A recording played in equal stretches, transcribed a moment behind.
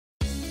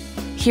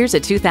Here's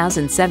a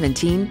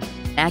 2017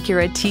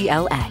 Acura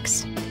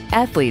TLX.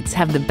 Athletes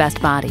have the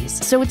best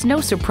bodies, so it's no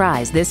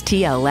surprise this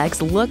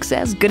TLX looks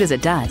as good as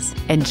it does.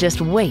 And just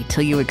wait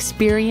till you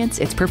experience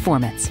its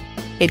performance.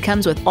 It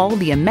comes with all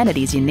the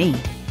amenities you need: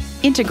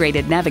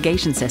 integrated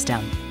navigation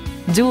system,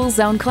 dual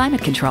zone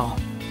climate control,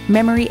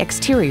 memory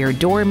exterior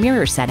door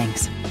mirror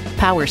settings,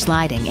 power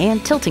sliding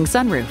and tilting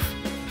sunroof,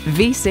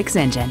 V6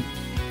 engine,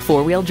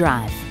 four-wheel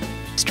drive,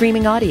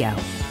 streaming audio,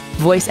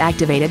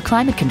 voice-activated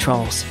climate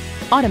controls,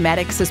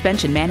 automatic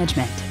suspension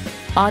management,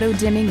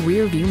 auto-dimming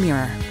rear-view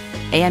mirror,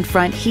 and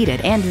front heated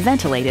and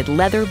ventilated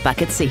leather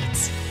bucket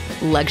seats.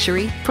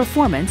 Luxury,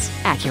 performance,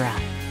 Acura.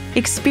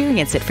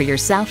 Experience it for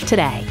yourself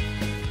today.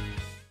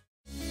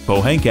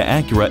 Pohanka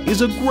Acura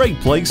is a great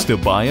place to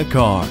buy a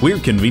car. We're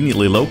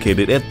conveniently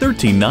located at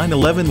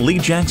 13911 Lee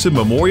Jackson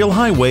Memorial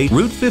Highway,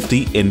 Route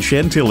 50 in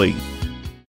Chantilly.